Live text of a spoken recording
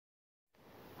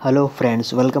Hello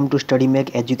friends, welcome to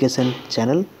StudyMech Education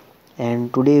channel,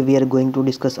 and today we are going to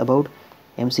discuss about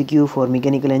MCQ for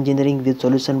Mechanical Engineering with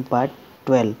solution part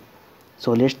 12.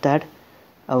 So let's start.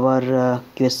 Our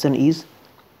question is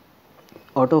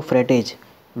auto freightage.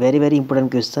 Very important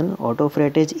question. Auto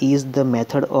freightage is the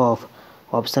method of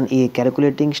option A,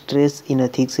 calculating stress in a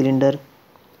thick cylinder,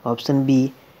 option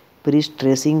B,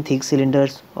 pre-stressing thick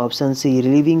cylinders, option C,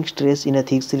 relieving stress in a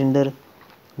thick cylinder,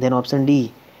 then option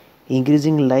D,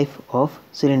 increasing life of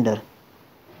cylinder.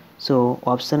 So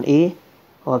option A,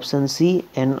 option C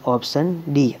and option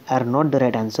D are not the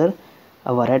right answer.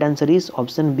 Our right answer is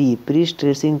option B,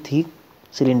 pre-stressing thick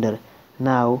cylinder.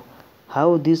 Now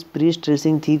how this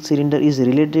pre-stressing thick cylinder is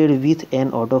related with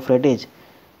an auto freightage?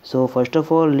 So first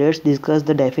of all, let's discuss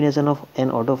the definition of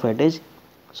an auto freightage.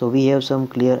 So we have some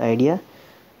clear idea.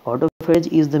 Auto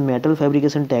freightage is the metal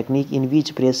fabrication technique in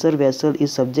which pressure vessel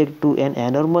is subject to an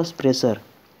enormous pressure,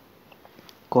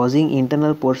 causing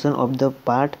internal portion of the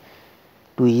part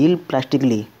to yield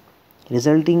plastically,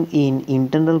 resulting in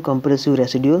internal compressive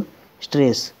residual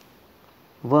stress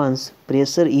once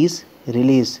pressure is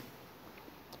released.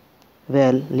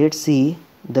 Well, let's see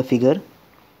the figure.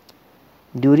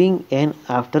 During and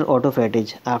after auto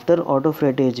freightage. After auto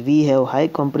freightage, we have high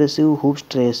compressive hoop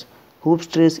stress. Hoop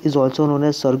stress is also known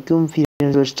as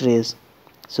circumferential stress.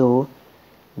 So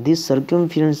this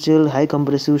circumferential high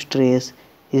compressive stress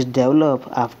is developed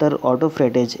after auto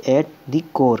freightage at the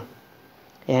core,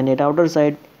 and at outer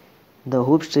side the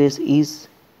hoop stress is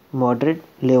moderate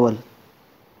level.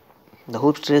 The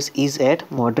hoop stress is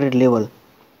at moderate level.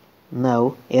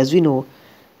 Now as we know,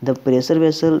 the pressure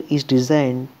vessel is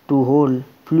designed to hold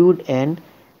fluid and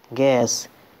gas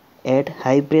at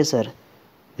high pressure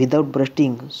without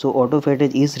bursting, so auto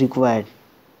freightage is required.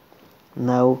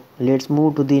 Now let's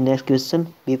move to the next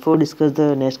question. Before discuss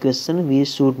the next question, we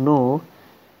should know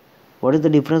what is the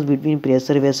difference between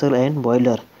pressure vessel and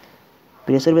boiler.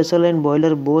 Pressure vessel and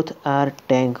boiler both are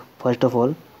tank first of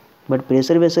all, but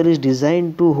pressure vessel is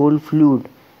designed to hold fluid,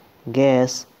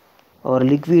 gas or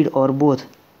liquid or both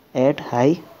at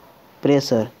high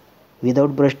pressure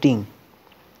without bursting,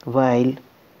 while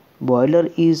boiler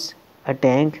is a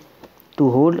tank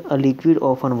to hold a liquid,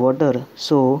 often water,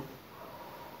 so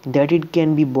that it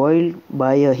can be boiled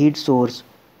by a heat source,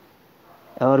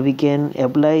 or we can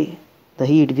apply the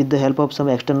heat with the help of some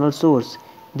external source.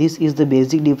 This is the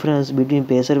basic difference between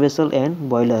pressure vessel and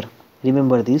boiler.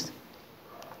 Remember this.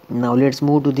 Now let's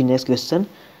move to the next question.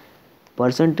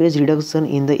 Percentage reduction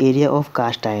in the area of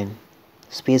cast iron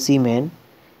specimen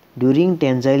during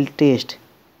tensile test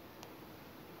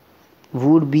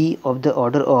would be of the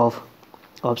order of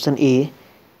option A,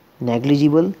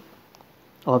 negligible,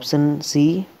 option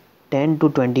C, 10 to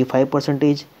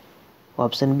 25%,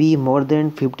 option B, more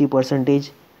than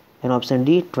 50%, and option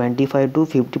D, 25 to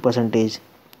 50%.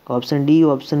 Option D,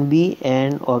 option B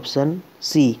and option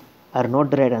C are not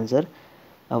the right answer.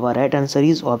 Our right answer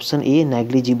is option A,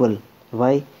 negligible.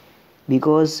 Why?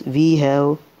 Because we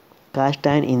have cast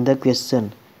iron in the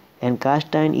question, and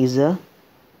cast iron is a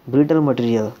brittle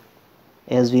material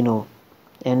as we know,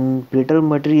 and brittle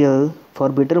material, for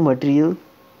brittle material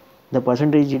the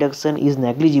percentage reduction is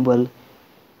negligible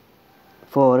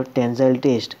for tensile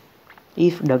test.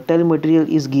 If ductile material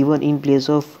is given in place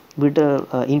of brittle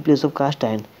in place of cast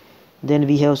iron, then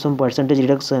we have some percentage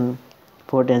reduction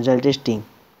for tensile testing,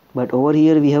 but over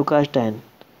here we have cast iron,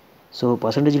 so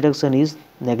percentage reduction is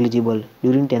negligible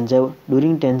during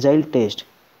tensile test.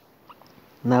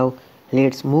 Now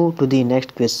let's move to the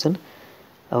next question.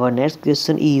 Our next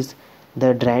question is,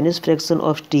 the dryness fraction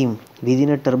of steam within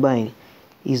a turbine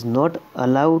is not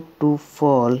allowed to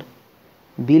fall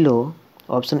below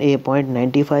option A,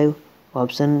 0.95,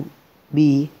 option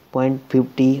B,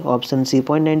 0.50, option C,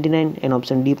 0.99 and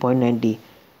option D, 0.90.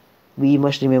 We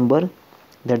must remember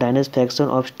the dryness fraction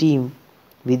of steam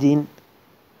within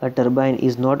a turbine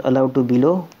is not allowed to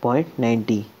below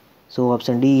 0.90. So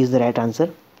option D is the right answer.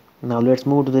 Now let's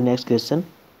move to the next question.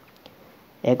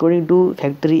 According to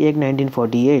Factory Act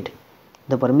 1948,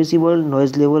 the permissible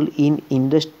noise level in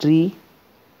industry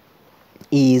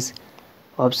is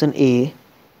option A,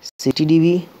 60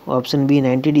 dB, option B,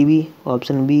 90 dB,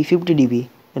 option B, 50 dB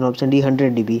and option D,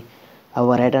 100 dB.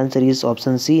 Our right answer is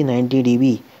option C, 90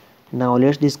 dB. Now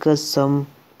let's discuss some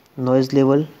noise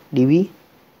level dB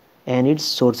and its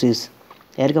sources.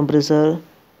 Air compressor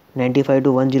 95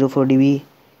 to 104 dB,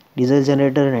 diesel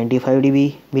generator 95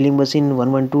 dB, milling machine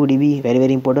 112 dB,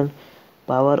 very important.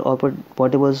 Power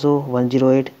portable show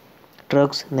 108,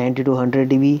 trucks 90 to 100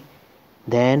 dB,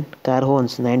 then car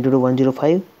horns 90 to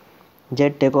 105,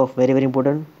 jet takeoff very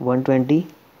important 120,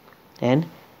 and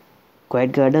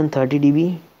quiet garden 30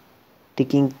 dB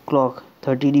ticking clock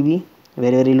 30 dB,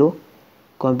 very low.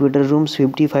 Computer rooms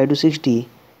 55 to 60,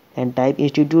 and type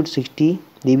institute 60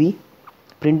 dB.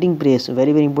 Printing press,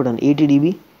 very important, 80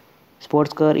 dB.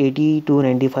 Sports car 80 to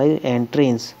 95, and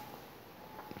trains,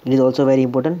 it is also very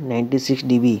important, 96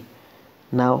 dB.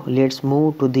 Now let's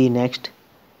move to the next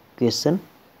question.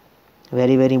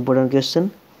 Very important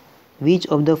question. Which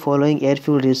of the following air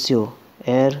fuel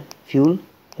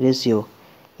ratio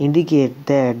indicate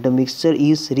that the mixture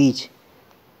is rich?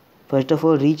 First of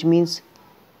all, rich means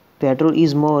petrol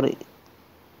is more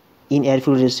in air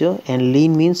fuel ratio, and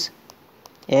lean means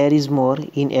air is more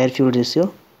in air fuel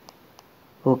ratio.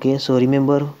 Okay, so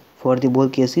remember for the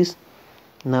both cases.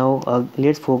 Now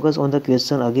let's focus on the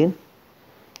question again.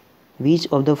 Which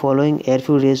of the following air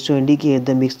fuel ratio indicate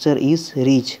the mixture is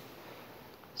rich?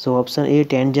 So option A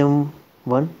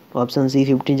 10:1, option C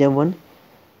 15:1,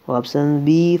 option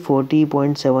B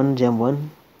 40.7:1,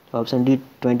 option D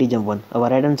 20:1. Our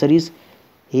right answer is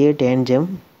A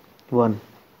 10:1.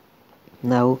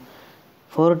 Now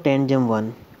for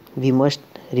 10:1 we must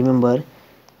remember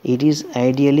it is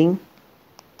idealing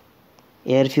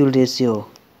air fuel ratio.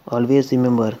 Always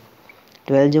remember.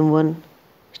 12:1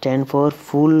 stand for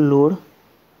full load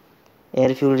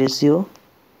air fuel ratio.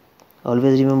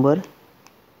 Always remember.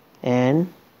 And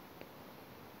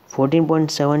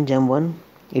 14.7:1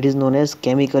 it is known as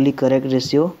chemically correct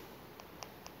ratio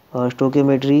or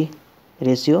stoichiometry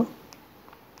ratio.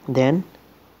 Then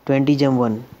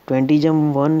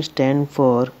 20:1 stand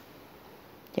for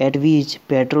at which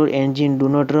petrol engine do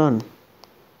not run.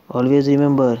 Always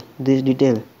remember this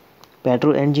detail.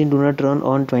 Petrol engine do not run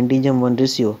on 20:1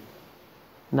 ratio.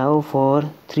 Now for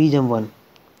 3:1.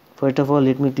 First of all,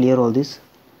 let me clear all this.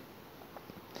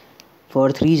 For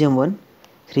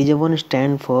 3:1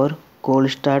 stand for cold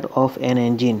start of an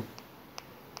engine.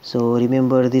 So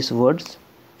remember these words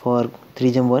for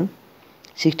 3:1.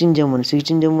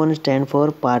 16:1 stand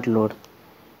for part load.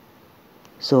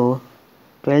 So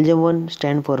 12:1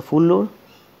 stand for full load.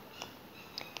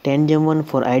 10:1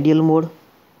 for ideal mode.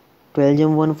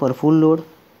 12:1 for full load.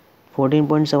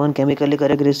 14.7 chemically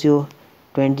correct ratio.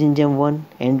 20:1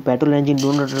 and petrol engine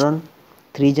do not run.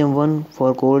 3:1 for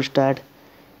cold start.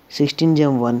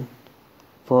 16:1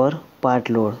 for part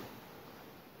load.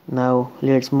 Now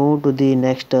let's move to the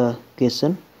next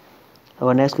question.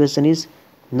 Our next question is,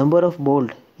 number of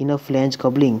bolt in a flange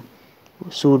coupling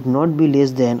should not be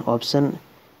less than option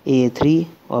A 3,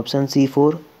 option C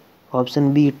 4,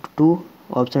 option B 2,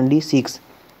 option D 6.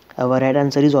 Our right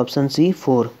answer is option C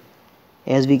 4.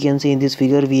 As we can see in this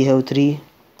figure, we have 3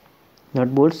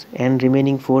 nut bolts and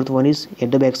remaining fourth one is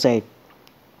at the back side.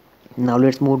 Now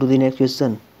let's move to the next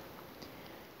question.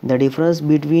 The difference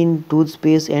between tooth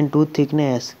space and tooth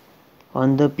thickness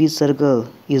on the pitch circle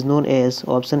is known as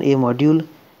option A module,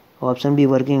 option B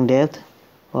working depth,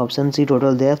 option C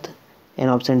total depth, and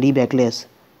option D backlash.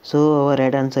 So our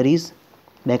right answer is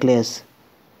backlash.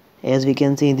 As we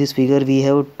can see in this figure, we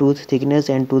have tooth thickness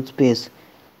and tooth space.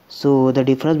 So the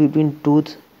difference between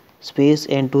tooth space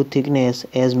and tooth thickness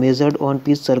as measured on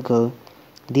pitch circle,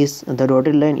 the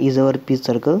dotted line is our pitch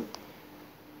circle,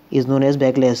 is known as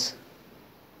backlash.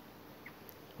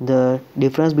 The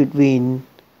difference between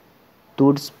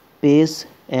tooth space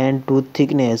and tooth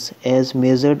thickness as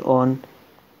measured on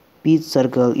pitch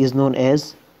circle is known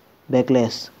as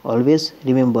backlash. Always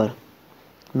remember.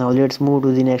 Now let's move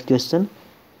to the next question.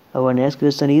 Our next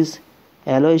question is,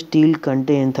 alloy steel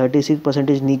contain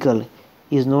 36% nickel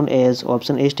is known as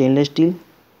option A stainless steel,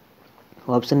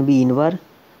 option B invar,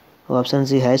 option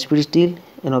C high speed steel,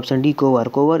 and option D cover.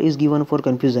 Cover is given for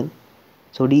confusion,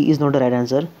 so D is not the right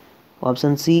answer.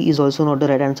 Option C is also not the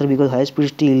right answer because high speed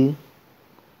steel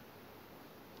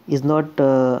is not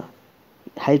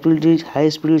high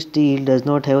speed steel does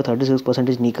not have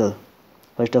 36% nickel,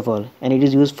 first of all, and it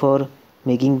is used for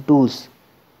making tools.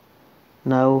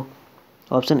 Now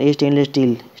option A stainless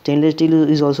steel. Stainless steel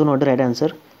is also not the right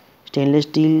answer. Stainless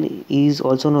steel is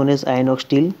also known as inox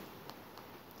steel,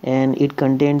 and it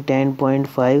contains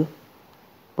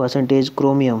 10.5%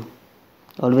 chromium.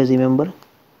 Always remember.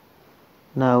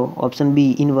 Now option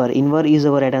B invar. Invar is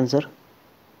our right answer.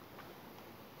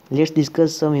 Let's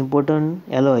discuss some important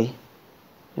alloy.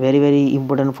 Very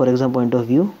important for exam point of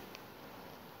view.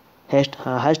 Hast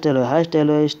alloy. Hast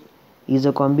alloy is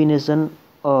a combination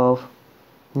of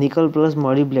nickel plus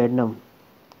molybdenum.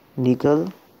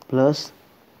 Nickel plus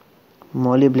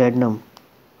molybdenum.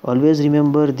 Always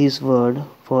remember this word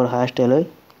for hast alloy.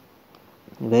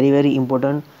 Very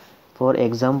important for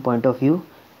exam point of view.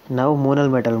 Now monal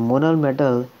metal. Monal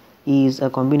metal is a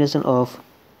combination of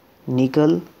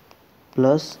nickel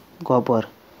plus copper.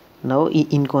 Now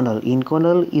inconel.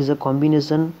 Inconel is a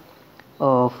combination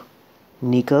of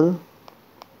nickel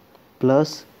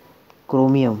plus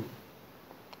chromium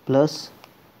plus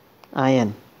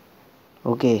iron.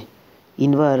 Okay,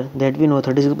 in var that we know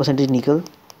 36% is nickel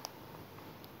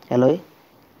alloy,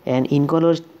 and in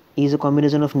color is a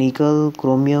combination of nickel,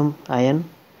 chromium, iron.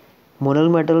 Monal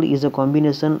metal is a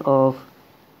combination of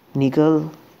nickel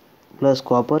plus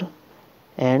copper,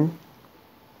 and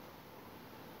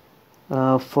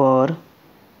for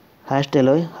hast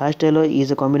alloy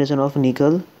is a combination of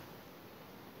nickel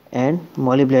and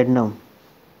molybdenum.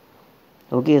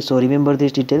 Okay, so remember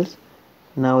these details.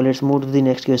 Now let's move to the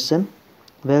next question.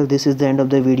 Well, this is the end of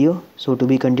the video, so to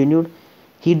be continued.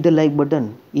 Hit the like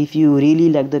button if you really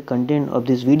like the content of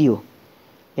this video,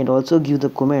 and also give the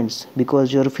comments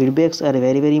because your feedbacks are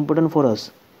very important for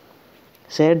us.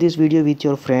 Share this video with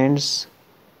your friends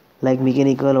like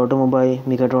mechanical, automobile,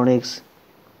 mechatronics,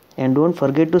 and don't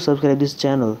forget to subscribe this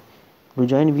channel. To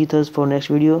join with us for next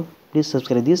video, please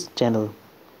subscribe this channel.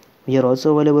 We are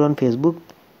also available on Facebook,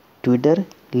 Twitter,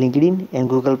 LinkedIn and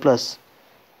Google+.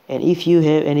 And if you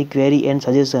have any query and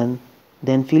suggestion,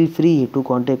 then feel free to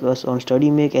contact us on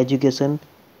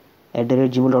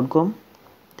studymakeeducation@gmail.com.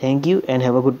 Thank you and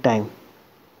have a good time.